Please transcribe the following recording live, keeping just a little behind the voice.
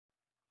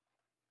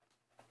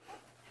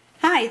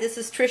Hi, this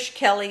is Trish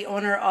Kelly,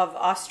 owner of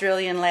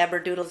Australian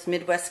Labradoodles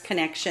Midwest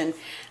Connection.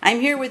 I'm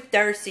here with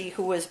Darcy,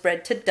 who was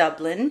bred to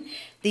Dublin.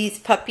 These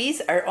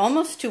puppies are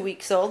almost 2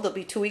 weeks old. They'll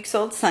be 2 weeks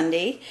old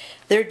Sunday.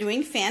 They're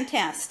doing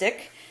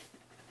fantastic.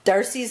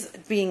 Darcy's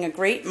being a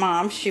great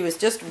mom. She was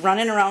just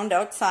running around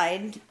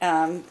outside,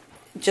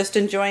 just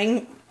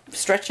enjoying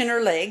stretching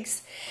her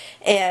legs.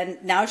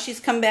 And now she's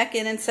come back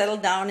in and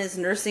settled down, is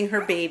nursing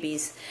her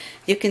babies.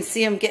 You can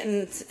see them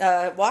getting,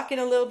 walking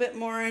a little bit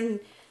more and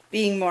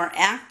being more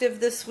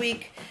active this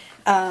week.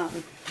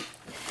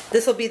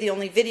 This will be the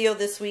only video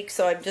this week,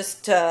 so I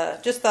just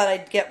thought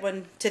I'd get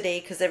one today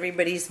because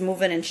everybody's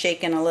moving and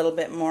shaking a little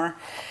bit more.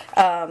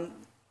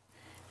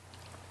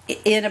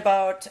 In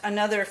about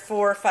another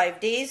 4 or 5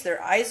 days,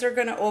 their eyes are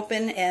going to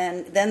open,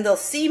 and then they'll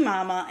see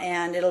Mama,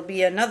 and it'll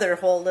be another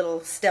whole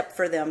little step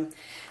for them.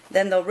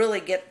 Then they'll really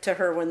get to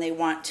her when they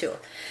want to.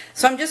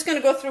 So I'm just going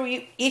to go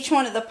through each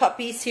one of the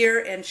puppies here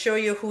and show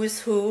you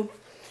who's who.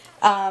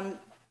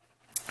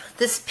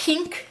 This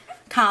pink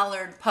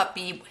collared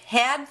puppy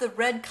had the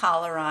red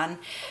collar on,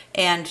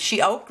 and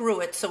she outgrew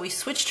it, so we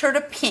switched her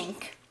to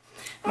pink.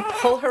 I'll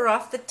pull her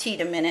off the teat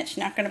a minute. She's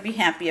not going to be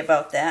happy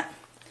about that.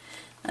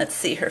 Let's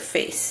see her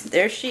face.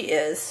 There she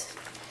is.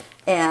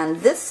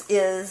 And this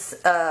is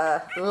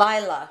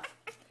Lila.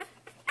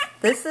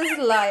 This is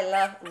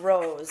Lila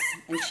Rose,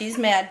 and she's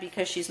mad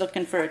because she's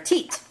looking for a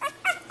teat.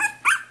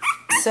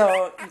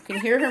 So you can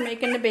hear her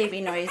making the baby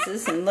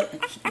noises and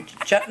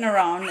jutting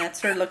around.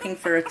 That's her looking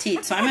for a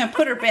teat. So I'm going to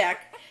put her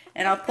back,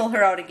 and I'll pull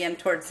her out again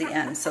towards the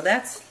end. So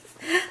that's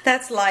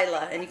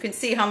Lila, and you can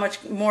see how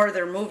much more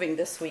they're moving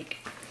this week.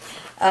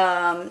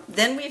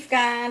 Then we've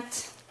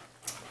got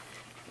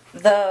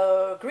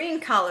the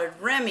green-collared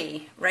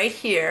Remy right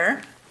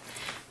here.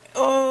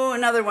 Oh,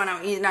 another one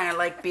he's not going to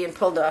like being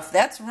pulled off.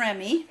 That's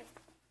Remy.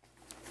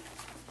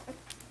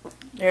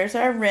 There's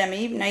our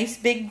Remy, nice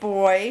big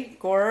boy,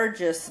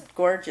 gorgeous,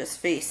 gorgeous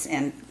face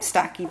and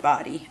stocky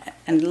body.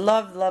 And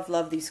love, love,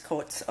 love these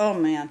coats. Oh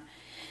man.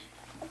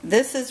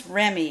 This is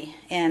Remy,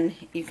 and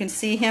you can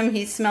see him,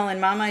 he's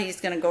smelling Mama.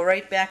 He's going to go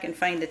right back and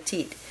find a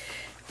teat.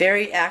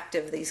 Very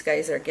active these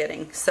guys are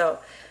getting. So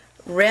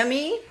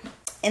Remy,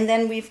 and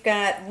then we've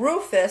got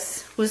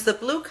Rufus, who's the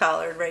blue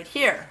collared right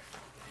here.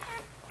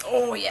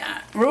 Oh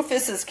yeah,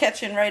 Rufus is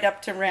catching right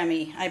up to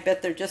Remy. I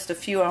bet they're just a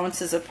few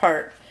ounces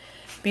apart.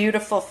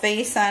 Beautiful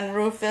face on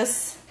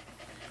Rufus.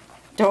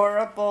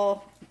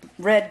 Adorable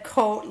red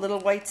coat, little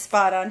white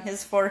spot on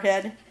his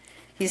forehead.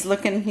 He's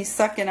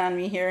sucking on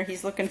me here.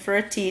 He's looking for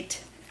a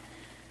teat.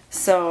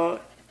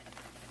 So,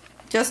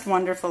 just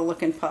wonderful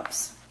looking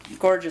pups.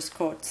 Gorgeous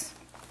coats.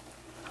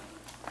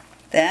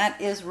 That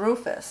is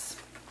Rufus.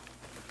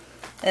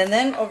 And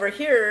then over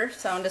here,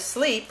 sound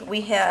asleep,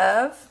 we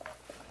have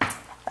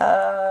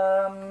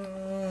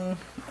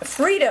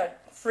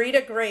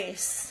Frida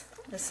Grace.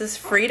 This is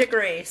Frida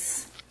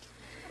Grace.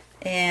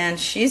 And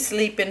she's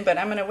sleeping, but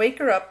I'm going to wake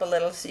her up a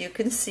little so you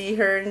can see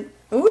her,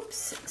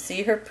 oops,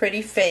 see her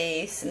pretty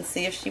face and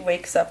see if she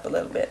wakes up a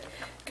little bit.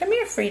 Come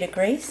here, Frida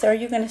Grace. Or are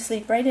you going to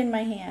sleep right in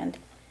my hand?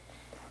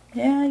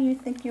 Yeah, you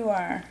think you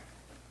are.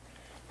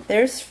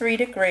 There's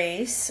Frida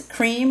Grace.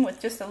 Cream with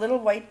just a little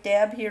white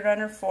dab here on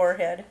her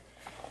forehead.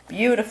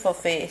 Beautiful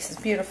face.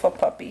 Beautiful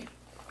puppy.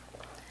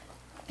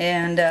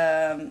 And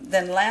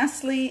then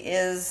lastly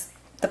is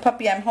the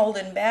puppy I'm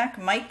holding back,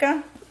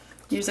 Micah.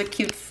 Here's a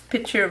cute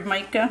picture of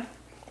Micah.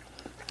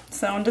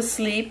 Sound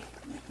asleep.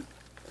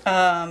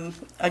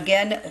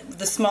 Again,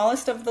 the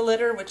smallest of the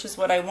litter, which is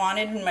what I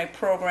wanted in my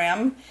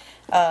program.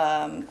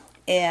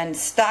 And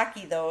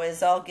stocky, though,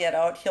 is all get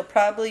out. He'll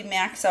probably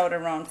max out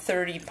around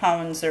 30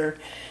 pounds or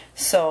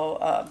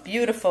so.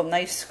 Beautiful,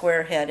 nice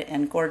square head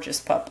and gorgeous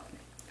pup.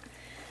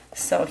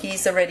 So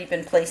he's already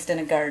been placed in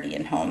a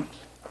guardian home.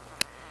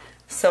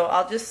 So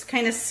I'll just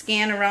kind of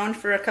scan around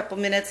for a couple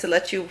minutes to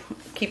let you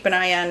keep an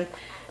eye on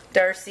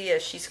Darcy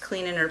as she's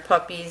cleaning her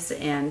puppies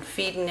and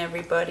feeding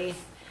everybody.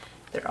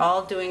 They're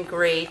all doing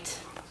great.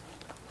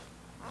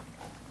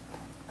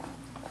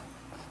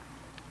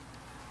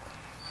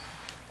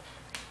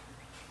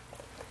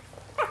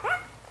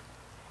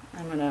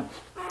 I'm going to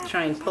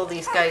try and pull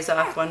these guys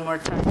off one more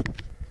time.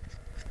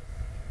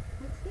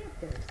 What's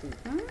that, Darcy?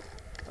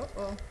 Huh?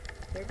 Uh-oh.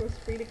 There goes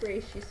Frida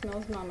Grace. She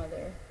smells Mama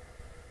there.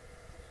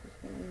 She's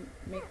going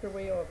to make her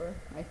way over,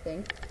 I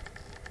think.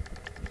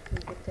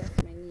 Let me get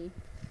to my knee.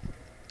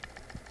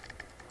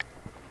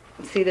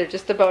 See, they're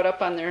just about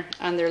up on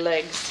their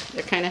legs.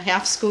 They're kind of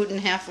half scooting,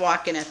 half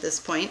walking at this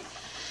point.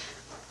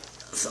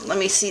 So let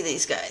me see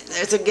these guys.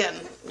 There's again,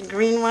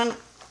 green one.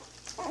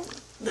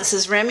 This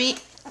is Remy.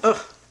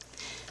 Oh,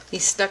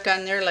 he's stuck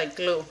on there like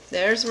glue.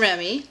 There's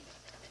Remy.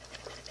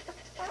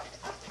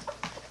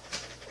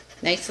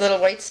 Nice little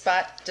white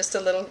spot, just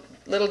a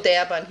little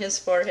dab on his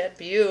forehead.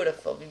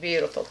 Beautiful,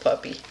 beautiful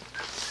puppy.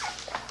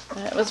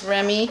 That was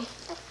Remy.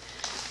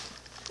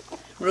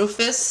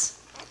 Rufus.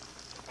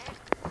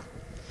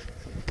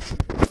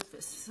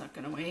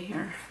 Sucking away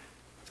here.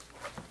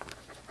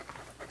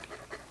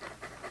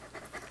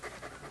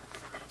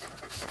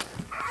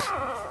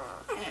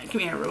 Come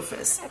here,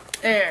 Rufus.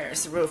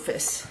 There's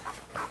Rufus.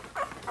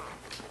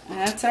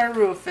 That's our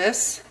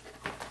Rufus.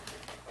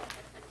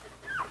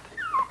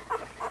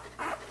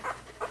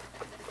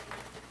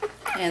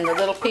 And the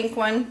little pink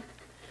one,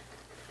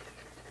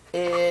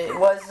 it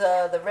was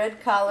the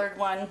red collared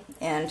one,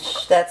 and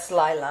that's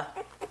Lila.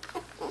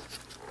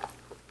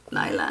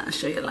 Lila, I'll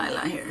show you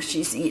Lila here.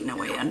 She's eating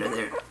away under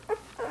there.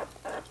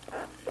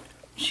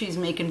 She's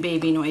making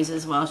baby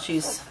noises while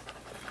she's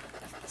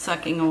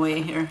sucking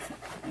away here.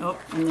 Oh,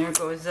 and there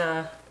goes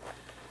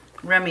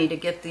Remy to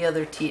get the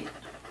other teat.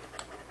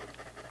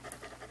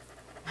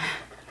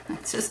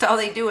 That's just how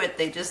they do it.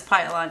 They just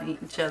pile on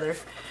each other.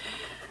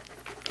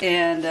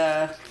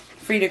 And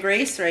Frida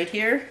Grace right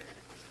here.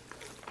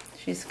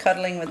 She's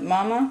cuddling with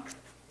Mama.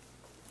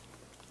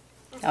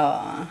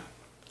 Aww.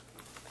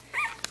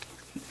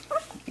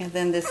 And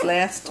then this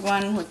last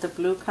one with the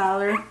blue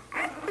collar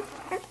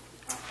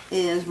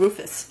is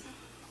Rufus.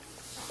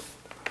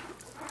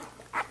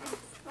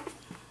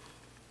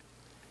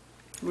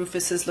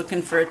 Rufus is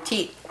looking for a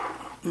teat.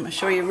 I'm going to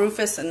show you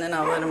Rufus and then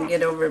I'll let him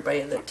get over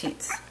by the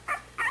teats.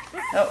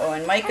 Uh-oh,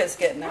 and Micah's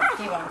getting up.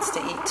 He wants to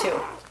eat too.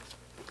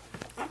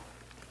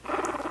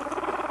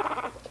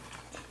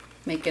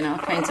 Making all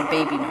kinds of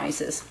baby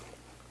noises.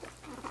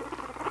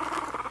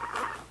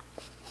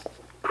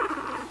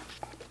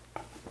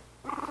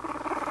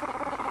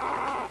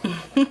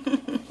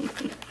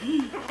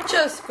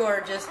 Just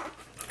gorgeous.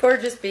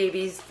 Gorgeous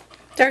babies.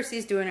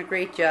 Darcy's doing a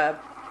great job.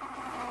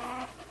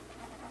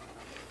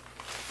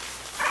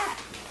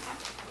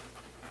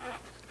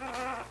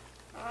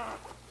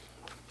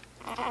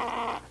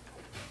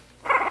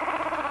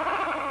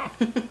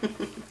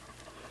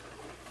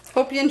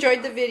 Hope you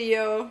enjoyed the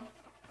video.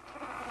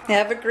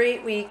 Have a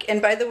great week.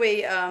 And by the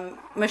way,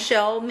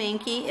 Michelle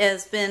Mankey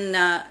has been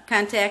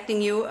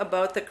contacting you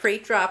about the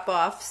crate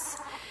drop-offs.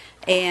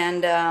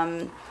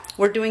 And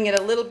we're doing it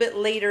a little bit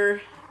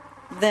later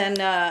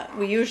than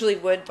we usually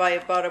would, by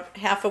about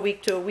half a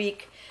week to a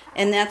week.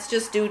 And that's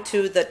just due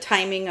to the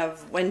timing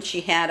of when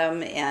she had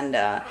them.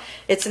 And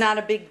it's not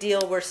a big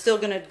deal. We're still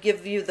going to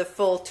give you the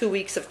full 2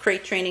 weeks of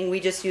crate training.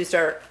 We just use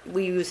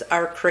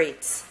our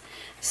crates.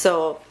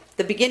 So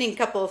the beginning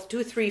couple of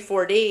 2, 3,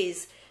 4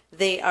 days,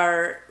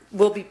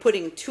 we'll be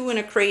putting 2 in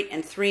a crate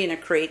and 3 in a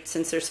crate,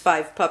 since there's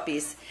 5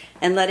 puppies,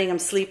 and letting them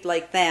sleep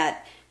like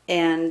that.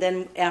 And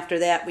then after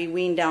that, we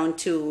wean down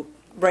to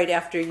right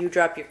after you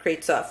drop your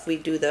crates off, we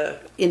do the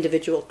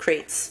individual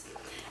crates.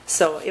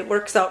 So it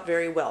works out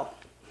very well.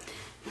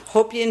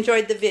 Hope you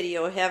enjoyed the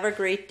video. Have a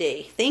great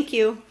day. Thank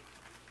you.